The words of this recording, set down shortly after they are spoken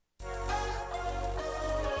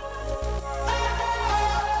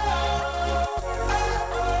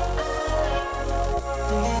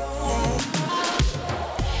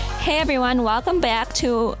everyone, welcome back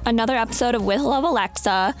to another episode of With Love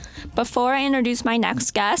Alexa. Before I introduce my next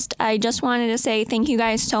guest, I just wanted to say thank you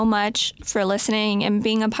guys so much for listening and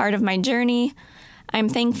being a part of my journey. I'm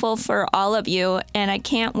thankful for all of you, and I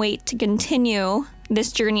can't wait to continue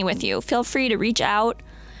this journey with you. Feel free to reach out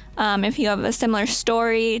if you have a similar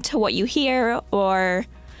story to what you hear, or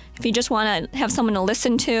if you just want to have someone to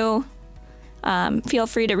listen to. Feel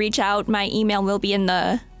free to reach out. My email will be in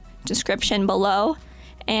the description below.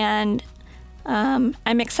 And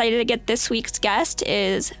I'm excited to get this week's guest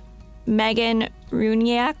is Megan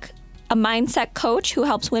Runiak, a mindset coach who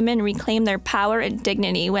helps women reclaim their power and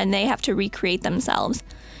dignity when they have to recreate themselves.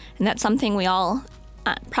 And that's something we all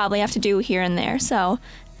probably have to do here and there. So,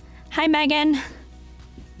 hi, Megan.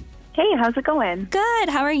 Hey, how's it going? Good.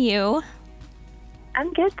 How are you?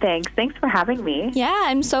 I'm good, thanks. Thanks for having me. Yeah,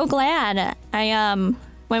 I'm so glad.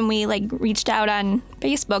 When we reached out on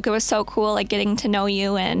Facebook, it was so cool getting to know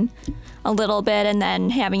you and a little bit and then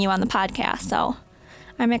having you on the podcast. So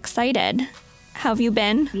I'm excited. How have you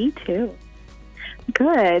been? Me too.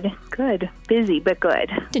 Good. Busy, but good.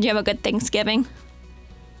 Did you have a good Thanksgiving?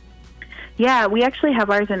 Yeah, we actually have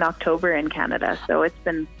ours in October in Canada, so it's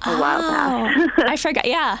been a while past. I forgot.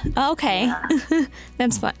 Yeah. Okay. Yeah.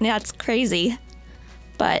 That's fun. That's crazy.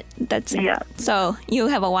 But that's So you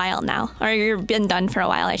have a while now, or you've been done for a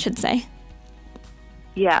while, I should say.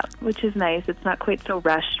 Yeah, which is nice. It's not quite so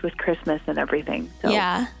rushed with Christmas and everything. So.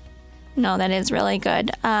 Yeah. No, that is really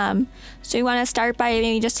good. So you want to start by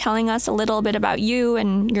maybe just telling us a little bit about you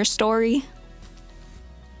and your story?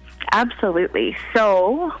 Absolutely.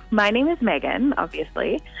 So my name is Megan,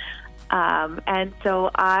 obviously. And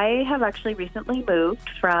so I have actually recently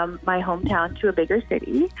moved from my hometown to a bigger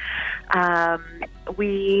city.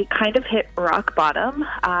 We kind of hit rock bottom.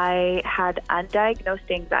 I had undiagnosed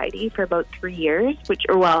anxiety for about 3 years,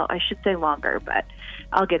 I should say longer, but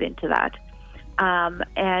I'll get into that.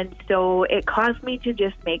 And so it caused me to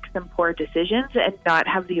just make some poor decisions and not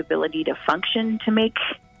have the ability to function to make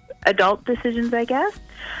adult decisions, I guess.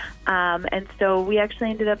 And so we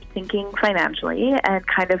actually ended up sinking financially and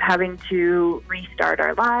kind of having to restart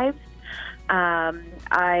our lives.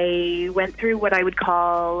 I went through what I would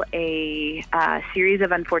call a series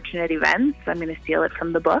of unfortunate events. I'm going to steal it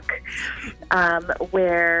from the book,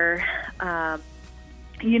 where,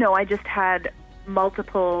 I just had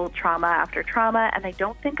multiple trauma after trauma, and I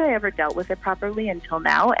don't think I ever dealt with it properly until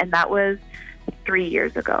now, and that was 3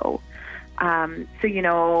 years ago.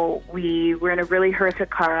 We were in a really horrific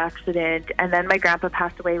car accident, and then my grandpa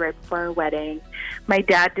passed away right before our wedding. My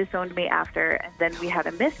dad disowned me after, and then we had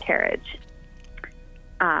a miscarriage.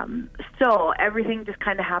 So everything just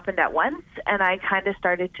kind of happened at once, and I kind of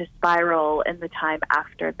started to spiral in the time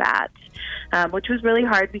after that, which was really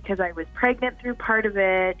hard because I was pregnant through part of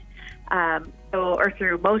it, or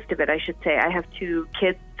through most of it, I should say. I have 2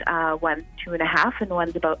 kids, one's 2.5 and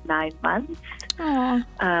one's about 9 months.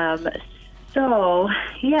 So,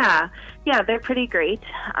 yeah, they're pretty great.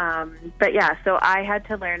 So I had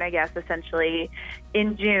to learn, I guess, essentially,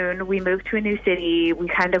 in June, we moved to a new city. We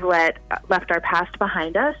kind of left our past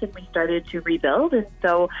behind us, and we started to rebuild. And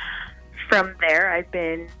so from there, I've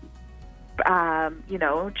been,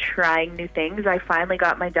 trying new things. I finally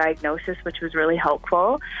got my diagnosis, which was really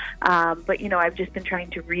helpful. I've just been trying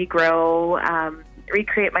to regrow,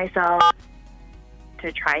 recreate myself,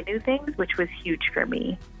 to try new things, which was huge for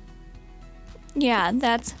me. Yeah,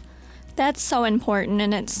 that's so important,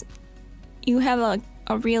 and you have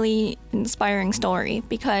a really inspiring story,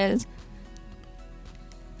 because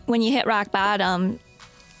when you hit rock bottom,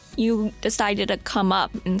 you decided to come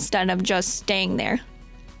up instead of just staying there.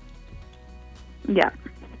 Yeah,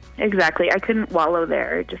 exactly. I couldn't wallow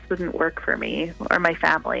there. It just wouldn't work for me or my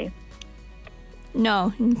family.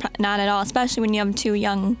 No, not at all, especially when you have 2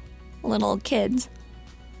 young little kids.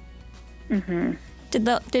 Mm-hmm.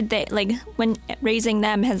 Did they, when raising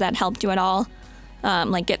them, has that helped you at all?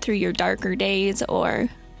 Get through your darker days, or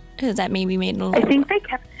has that maybe made it a little... I think they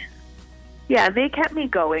kept me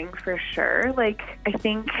going for sure. I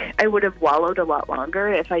think I would have wallowed a lot longer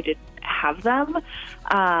if I didn't have them.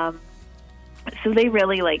 So they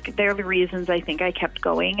really, they're the reasons I think I kept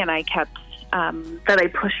going, and I kept, that I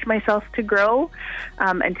pushed myself to grow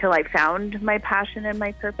until I found my passion and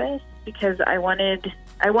my purpose, because I want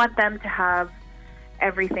them to have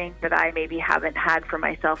everything that I maybe haven't had for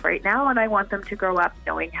myself right now, and I want them to grow up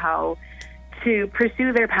knowing how to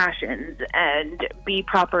pursue their passions and be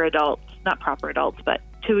proper adults, not proper adults, but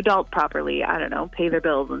to adult properly, I don't know, pay their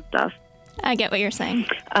bills and stuff. I get what you're saying.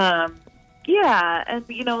 Yeah, and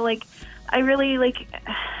I really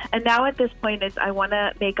and now at this point I want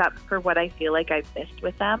to make up for what I feel like I've missed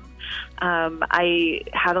with them. I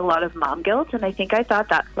had a lot of mom guilt, and I think I thought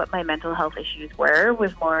that's what my mental health issues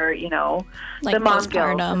was more, like the mom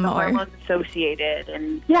guilt and the or hormones associated,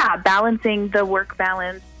 and balancing the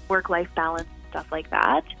work-life balance, stuff like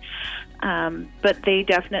that. But they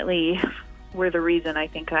definitely were the reason I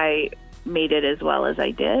think I made it as well as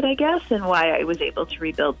I did, I guess, and why I was able to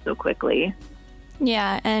rebuild so quickly.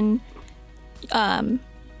 Yeah, and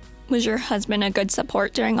was your husband a good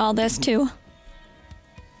support during all this too?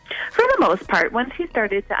 For the most part, once he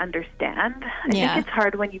started to understand. I think it's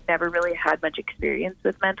hard when you've never really had much experience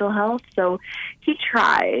with mental health, so he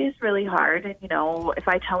tries really hard, and if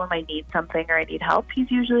I tell him I need something or I need help,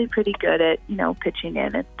 he's usually pretty good at pitching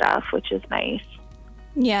in and stuff, which is nice.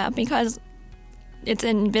 Yeah, because it's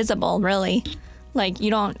invisible, really. Like,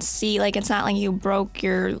 you don't see, like, it's not like you broke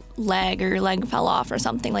your leg or your leg fell off or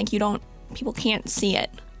something. Like, people can't see it,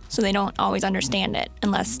 so they don't always understand it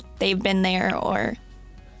unless they've been there or...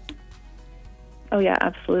 Oh, yeah,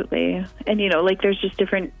 absolutely. And, there's just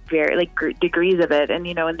different degrees of it. And,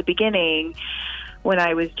 in the beginning, when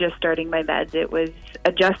I was just starting my meds, it was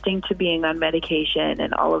adjusting to being on medication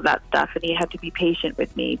and all of that stuff. And he had to be patient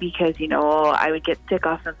with me because, I would get sick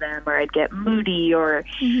off of them, or I'd get moody or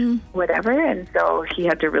whatever. And so he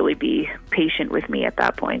had to really be patient with me at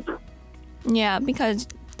that point. Yeah, because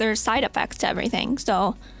there's side effects to everything.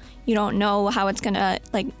 So you don't know how it's going to,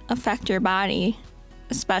 affect your body,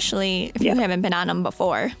 especially if you haven't been on them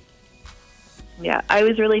before. Yeah, I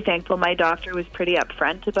was really thankful. My doctor was pretty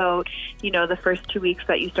upfront about, the first 2 weeks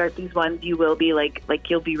that you start these ones, you will be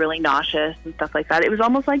you'll be really nauseous and stuff like that. It was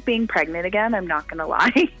almost like being pregnant again, I'm not going to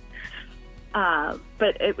lie.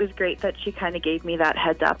 But it was great that she kind of gave me that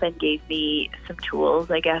heads up and gave me some tools,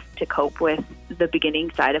 I guess, to cope with the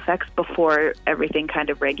beginning side effects before everything kind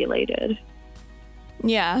of regulated.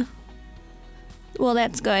 Yeah. Well,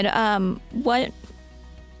 that's good.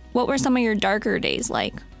 What were some of your darker days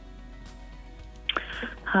like?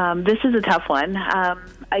 This is a tough one.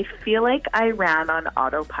 I feel like I ran on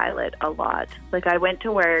autopilot a lot. I went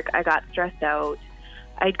to work, I got stressed out,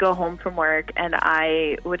 I'd go home from work, and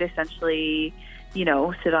I would essentially,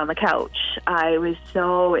 sit on the couch. I was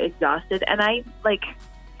so exhausted, and I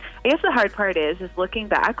guess the hard part is looking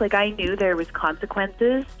back, I knew there was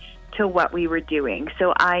consequences to what we were doing.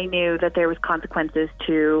 So I knew that there was consequences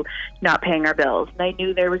to not paying our bills, and I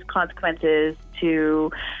knew there was consequences to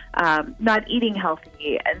not eating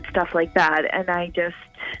healthy and stuff like that. And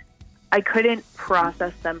I couldn't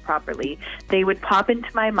process them properly. They would pop into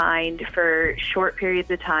my mind for short periods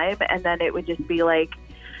of time, and then it would just be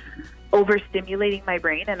overstimulating my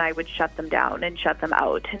brain, and I would shut them down and shut them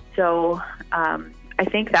out. And so I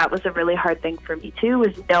think that was a really hard thing for me too,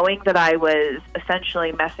 was knowing that I was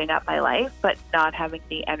essentially messing up my life, but not having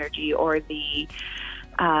the energy or the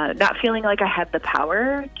not feeling like I had the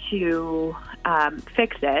power to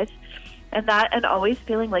fix it, and always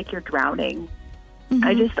feeling like you're drowning. Mm-hmm.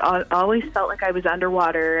 I just always felt like I was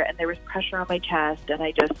underwater, and there was pressure on my chest, and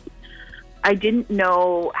I didn't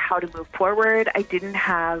know how to move forward. I didn't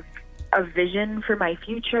have a vision for my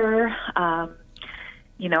future.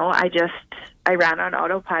 I ran on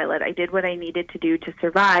autopilot. I did what I needed to do to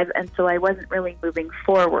survive, and so I wasn't really moving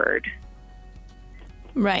forward.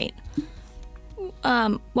 Right.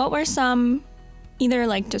 What were some either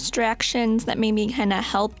distractions that maybe kind of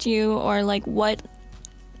helped you, or what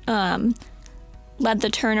led the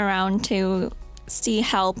turnaround to see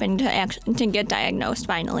help and to get diagnosed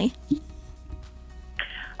finally?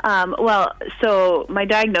 So my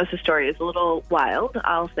diagnosis story is a little wild,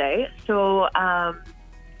 I'll say. So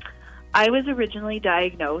I was originally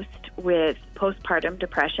diagnosed with postpartum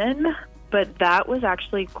depression, but that was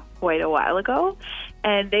actually quite a while ago.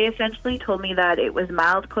 And they essentially told me that it was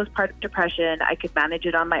mild postpartum depression, I could manage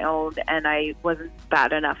it on my own, and I wasn't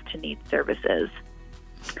bad enough to need services,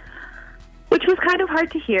 which was kind of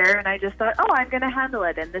hard to hear. And I just thought, I'm going to handle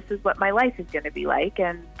it, and this is what my life is going to be like,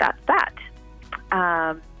 and that's that.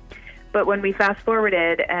 But when we fast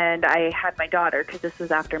forwarded and I had my daughter, because this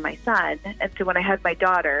was after my son, and so when I had my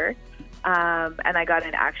daughter and I got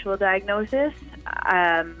an actual diagnosis,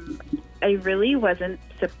 I really wasn't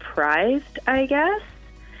surprised, I guess.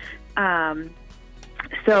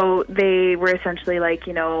 So they were essentially I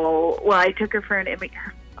took her for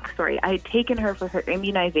I had taken her for her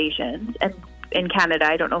immunizations, and in Canada,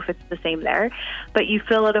 I don't know if it's the same there, but you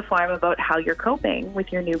fill out a form about how you're coping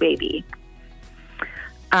with your new baby.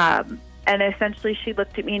 And essentially she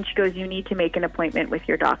looked at me and she goes, "You need to make an appointment with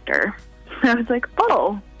your doctor." I was like,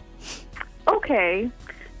 "Oh, okay."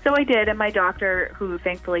 So I did, and my doctor, who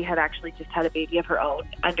thankfully had actually just had a baby of her own,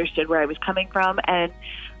 understood where I was coming from. And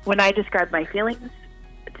when I described my feelings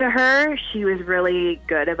to her, she was really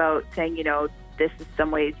good about saying, you know, this is some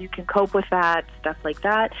ways you can cope with that, stuff like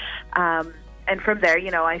that. And from there, you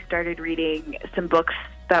know, I started reading some books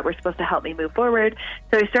that were supposed to help me move forward.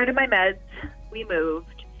 So I started my meds, we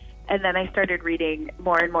moved, and then I started reading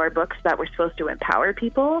more and more books that were supposed to empower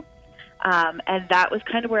people. And that was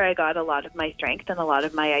kind of where I got a lot of my strength and a lot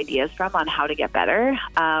of my ideas from on how to get better.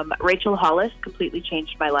 Rachel Hollis completely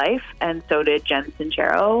changed my life, and so did Jen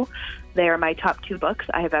Sincero. They are my top 2 books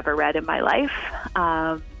I have ever read in my life.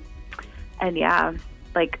 And yeah,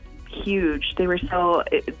 like huge. They were so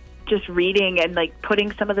just reading and like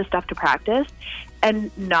putting some of the stuff to practice,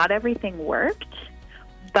 and not everything worked,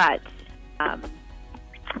 but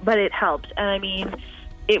it helped. And I mean,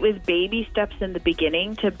 it was baby steps in the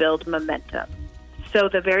beginning to build momentum. So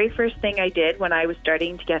the very first thing I did when I was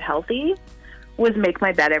starting to get healthy was make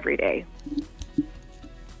my bed every day.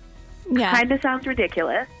 Yeah. Kind of sounds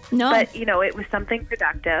ridiculous. No. But, you know, it was something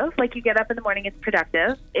productive. Like, you get up in the morning, it's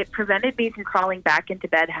productive. It prevented me from crawling back into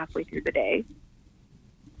bed halfway through the day.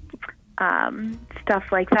 Stuff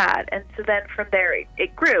like that. And so then from there,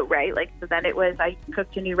 it grew, right? Like, so then it was, I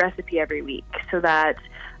cooked a new recipe every week so that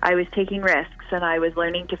I was taking risks, and I was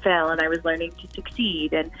learning to fail, and I was learning to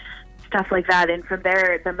succeed, and stuff like that. And from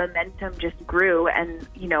there, the momentum just grew, and,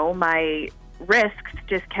 you know, my risks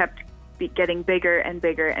just kept getting bigger and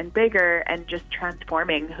bigger and bigger, and just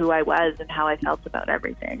transforming who I was and how I felt about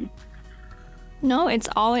everything. No,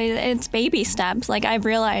 it's baby steps. Like, I've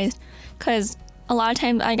realized, because a lot of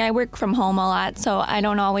times, like, I work from home a lot, so I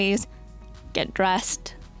don't always get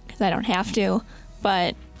dressed because I don't have to.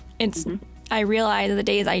 But it's, I realize the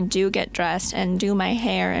days I do get dressed and do my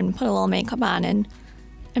hair and put a little makeup on and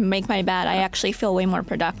make my bed, I actually feel way more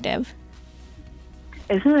productive.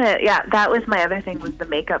 Isn't it? Yeah, that was my other thing, was the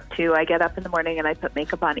makeup too. I get up in the morning and I put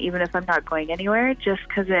makeup on, even if I'm not going anywhere, just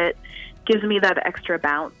because it gives me that extra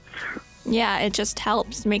bounce. Yeah, it just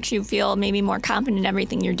helps. Makes you feel maybe more confident in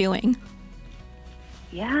everything you're doing.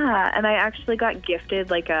 Yeah, and I actually got gifted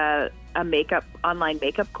like a online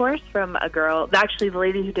makeup course from a girl, actually the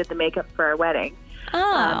lady who did the makeup for our wedding.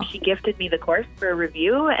 Oh. She gifted me the course for a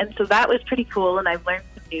review, and so that was pretty cool, and I've learned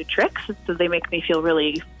some new tricks, and so they make me feel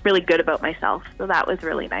really, really good about myself, so that was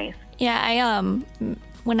really nice. Yeah, I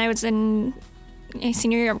when I was in a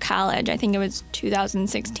senior year of college, I think it was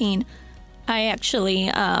 2016, I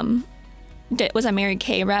actually was a Mary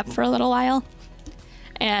Kay rep for a little while,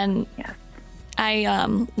 and yeah.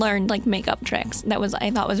 I learned like makeup tricks. I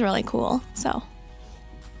thought was really cool. So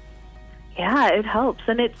yeah, it helps,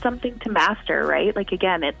 and it's something to master, right? Like,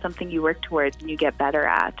 again, it's something you work towards and you get better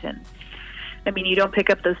at. And I mean, you don't pick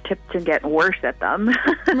up those tips and get worse at them.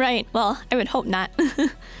 Right. Well, I would hope not,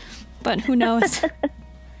 but who knows?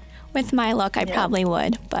 With my luck, I probably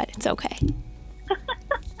would, but it's okay.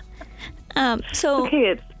 So okay,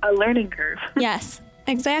 it's a learning curve. Yes,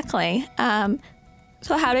 exactly.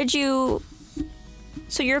 So how did you?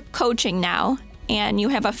 So you're coaching now, and you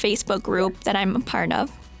have a Facebook group that I'm a part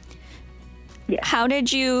of. Yeah. How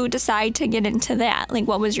did you decide to get into that? Like,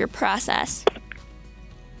 what was your process?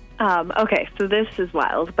 Okay, so this is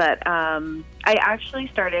wild, but I actually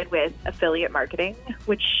started with affiliate marketing,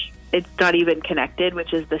 which it's not even connected,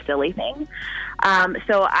 which is the silly thing.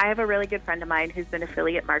 So I have a really good friend of mine who's been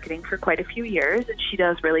affiliate marketing for quite a few years, and she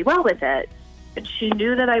does really well with it. And she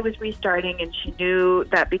knew that I was restarting, and she knew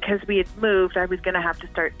that because we had moved, I was going to have to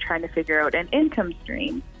start trying to figure out an income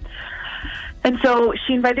stream. And so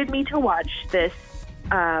she invited me to watch this,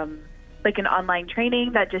 like an online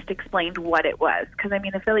training that just explained what it was. Because, I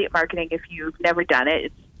mean, affiliate marketing, if you've never done it,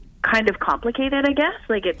 it's kind of complicated, I guess.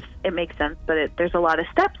 Like, it makes sense, but there's a lot of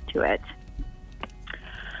steps to it.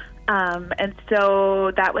 And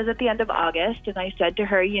so that was at the end of August, and I said to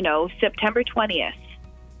her, you know, September 20th,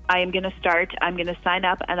 I am going to start, I'm going to sign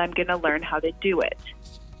up, and I'm going to learn how to do it.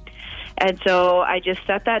 And so I just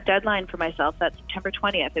set that deadline for myself that September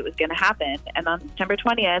 20th it was going to happen. And on September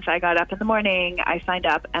 20th, I got up in the morning, I signed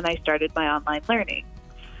up, and I started my online learning.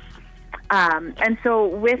 And so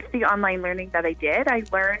with the online learning that I did, I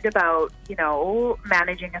learned about, you know,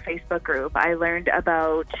 managing a Facebook group. I learned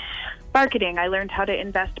about marketing. I learned how to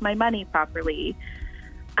invest my money properly,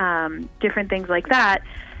 different things like that.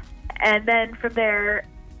 And then from there,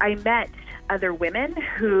 I met other women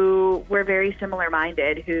who were very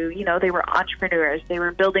similar-minded, who, you know, they were entrepreneurs. They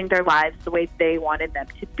were building their lives the way they wanted them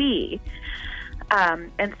to be.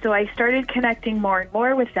 And so I started connecting more and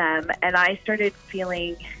more with them, and I started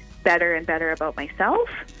feeling better and better about myself.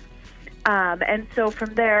 And so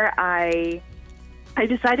from there, I I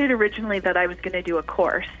decided originally that I was going to do a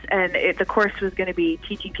course, and the course was going to be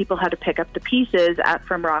teaching people how to pick up the pieces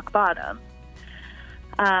from rock bottom.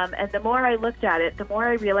 And the more I looked at it, the more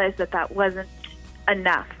I realized that wasn't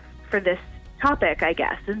enough for this topic, I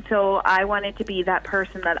guess. And so I wanted to be that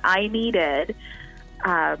person that I needed,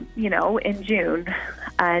 in June.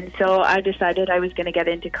 And so I decided I was going to get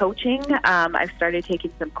into coaching. I've started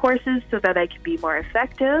taking some courses so that I can be more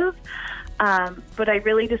effective. But I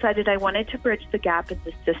really decided I wanted to bridge the gap in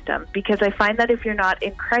the system, because I find that if you're not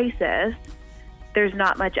in crisis, there's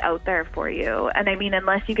not much out there for you. And I mean,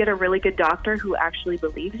 unless you get a really good doctor who actually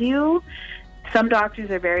believes you, some doctors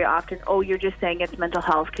are very often, you're just saying it's mental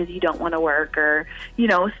health because you don't want to work, or,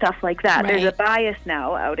 stuff like that. Right. There's a bias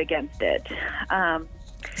now out against it.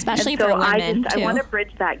 Especially for women, I want to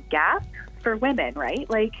bridge that gap for women, right?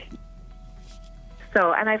 And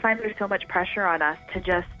I find there's so much pressure on us to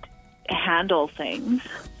just handle things.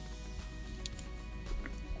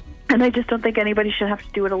 And I just don't think anybody should have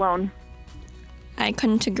to do it alone. I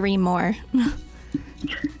couldn't agree more.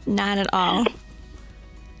 Not at all.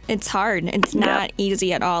 It's hard. It's not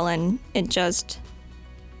easy at all, and it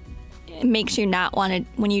makes you not want to,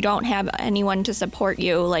 when you don't have anyone to support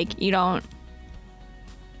you, you don't,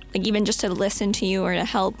 even just to listen to you or to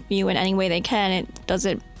help you in any way they can,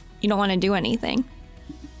 you don't want to do anything.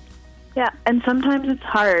 Yeah, and sometimes it's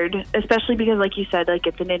hard, especially because, like you said,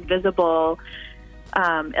 it's an invisible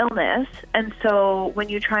illness. And so when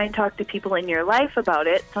you try and talk to people in your life about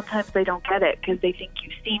it, sometimes they don't get it because they think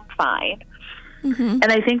you seem fine. Mm-hmm.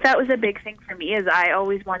 And I think that was a big thing for me, is I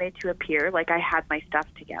always wanted to appear like I had my stuff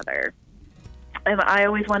together. And I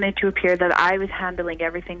always wanted to appear that I was handling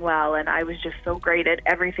everything well, and I was just so great at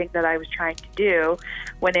everything that I was trying to do,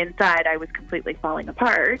 when inside I was completely falling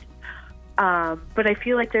apart. But I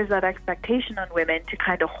feel like there's that expectation on women to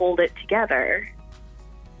kind of hold it together.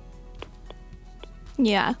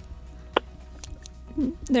 Yeah,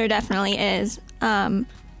 there definitely is.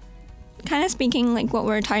 Kind of speaking what we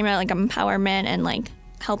were talking about, empowerment and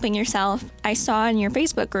helping yourself. I saw in your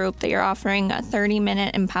Facebook group that you're offering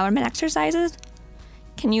 30-minute empowerment exercises.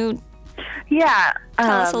 Can you tell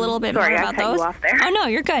us a little bit more about those? You off there. Oh, no,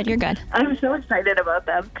 you're good. You're good. I'm so excited about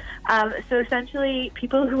them. So essentially,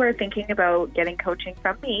 people who are thinking about getting coaching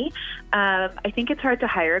from me, I think it's hard to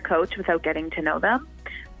hire a coach without getting to know them.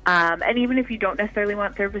 And even if you don't necessarily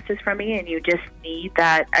want services from me and you just need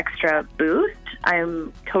that extra boost,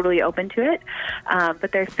 I'm totally open to it.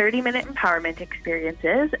 But they're 30-minute empowerment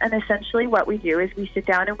experiences. And essentially what we do is we sit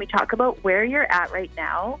down and we talk about where you're at right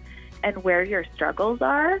now and where your struggles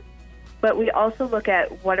are. But we also look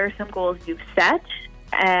at what are some goals you've set,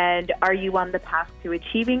 and are you on the path to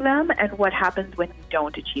achieving them, and what happens when you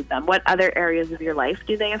don't achieve them? What other areas of your life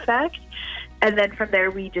do they affect? And then from there,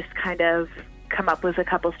 we just kind of come up with a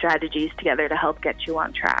couple strategies together to help get you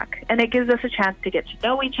on track. And it gives us a chance to get to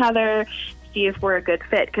know each other, see if we're a good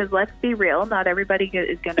fit. Because let's be real, not everybody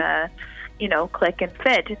is going to, click and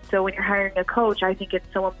fit. And so when you're hiring a coach, I think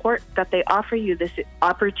it's so important that they offer you this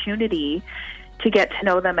opportunity to get to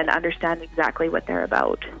know them and understand exactly what they're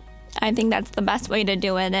about. I think that's the best way to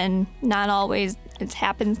do it, and not always it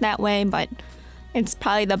happens that way, but it's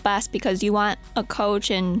probably the best, because you want a coach,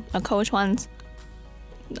 and a coach wants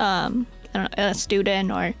a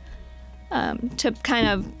student or to kind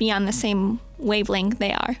of be on the same wavelength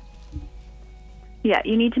they are. Yeah,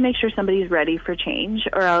 you need to make sure somebody's ready for change,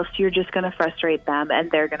 or else you're just going to frustrate them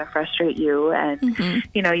and they're going to frustrate you. And,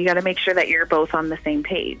 you got to make sure that you're both on the same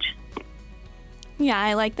page. Yeah,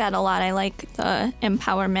 I like that a lot. I like the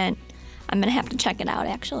empowerment. I'm going to have to check it out,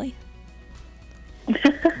 actually.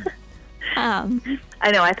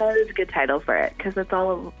 I know. I thought it was a good title for it, because it's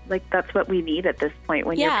all that's what we need at this point.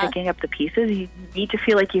 When you're picking up the pieces, you need to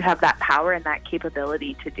feel like you have that power and that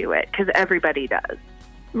capability to do it, because everybody does.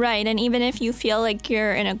 Right. And even if you feel like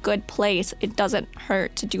you're in a good place, it doesn't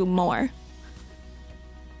hurt to do more.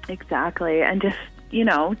 Exactly. And just,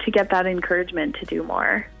 to get that encouragement to do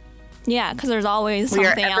more. Yeah, because there's always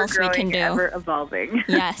something else we can do. Ever evolving.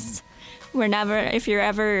 Yes. If you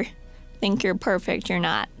ever think you're perfect, you're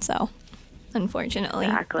not. So, unfortunately.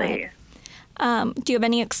 Exactly. But, do you have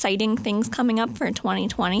any exciting things coming up for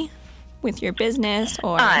 2020 with your business?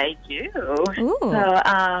 Or I do. Ooh. So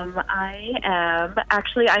I'm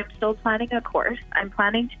still planning a course. I'm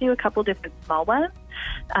planning to do a couple different small ones.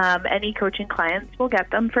 Any coaching clients will get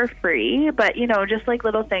them for free, but just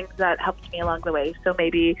little things that helped me along the way. So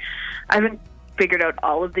maybe I haven't figured out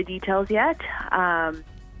all of the details yet,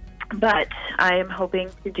 but I'm hoping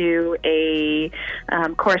to do a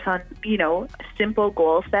course on simple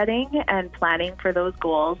goal setting and planning for those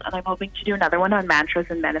goals, and I'm hoping to do another one on mantras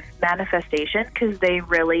and manifestation, because they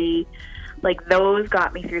really Like, those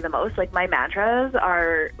got me through the most. Like, my mantras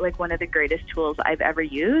are like one of the greatest tools I've ever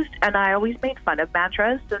used, and I always made fun of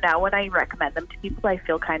mantras, so now when I recommend them to people, I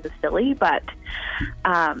feel kind of silly, but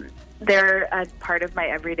they're a part of my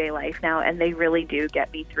everyday life now, and they really do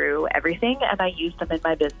get me through everything, and I use them in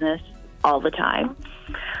my business all the time.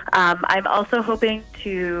 I'm also hoping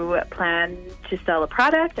to plan to sell a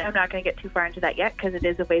product. I'm not going to get too far into that yet because it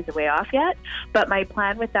is a ways away off yet, but my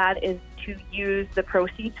plan with that is to use the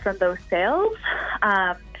proceeds from those sales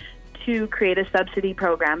to create a subsidy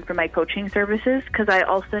program for my coaching services, because I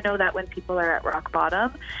also know that when people are at rock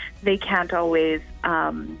bottom, they can't always,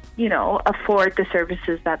 afford the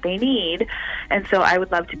services that they need. And so I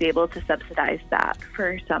would love to be able to subsidize that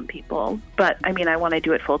for some people. But, I mean, I want to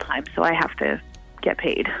do it full time, so I have to get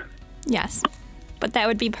paid. Yes, but that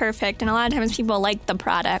would be perfect. And a lot of times people like the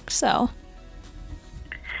product, so...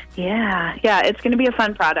 Yeah, it's going to be a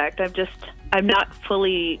fun product. I'm not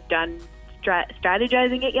fully done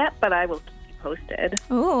strategizing it yet, but I will keep you posted.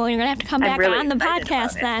 Oh, you're going to have to come back on the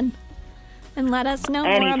podcast then and let us know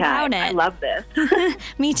more about it. I love this.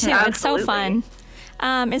 Me too. Absolutely. It's so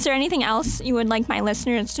fun. Is there anything else you would like my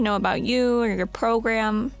listeners to know about you or your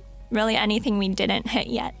program? Really anything we didn't hit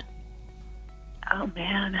yet? Oh,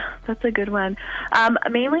 man, that's a good one.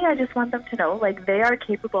 Mainly, I just want them to know, like, they are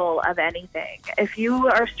capable of anything. If you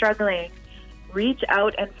are struggling, reach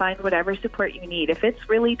out and find whatever support you need. If it's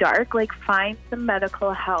really dark, like, find some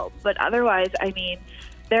medical help. But otherwise, I mean,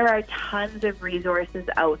 there are tons of resources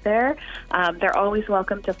out there. They're always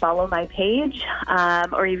welcome to follow my page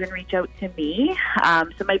or even reach out to me.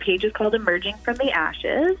 So my page is called Emerging from the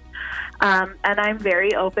Ashes. And I'm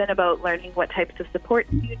very open about learning what types of support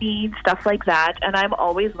you need, stuff like that. And I'm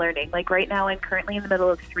always learning. Like, right now, I'm currently in the middle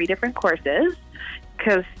of 3 different courses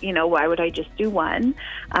because, why would I just do one?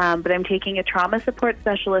 But I'm taking a trauma support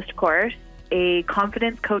specialist course, a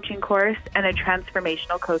confidence coaching course, and a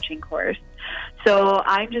transformational coaching course. So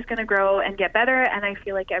I'm just going to grow and get better, and I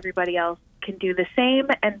feel like everybody else can do the same,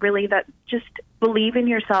 and really that just believe in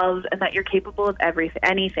yourselves and that you're capable of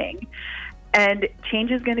anything. And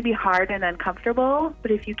change is going to be hard and uncomfortable,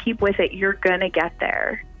 but if you keep with it, you're going to get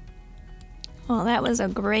there. Well, that was a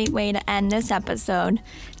great way to end this episode.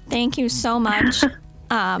 Thank you so much.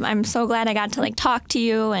 I'm so glad I got to talk to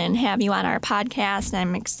you and have you on our podcast.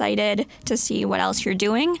 I'm excited to see what else you're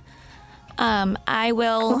doing. I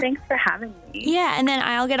will. Well, thanks for having me. Yeah, and then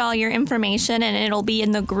I'll get all your information, and it'll be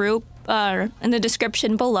in the group in the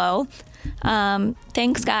description below.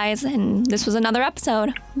 Thanks, guys, and this was another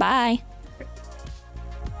episode. Bye.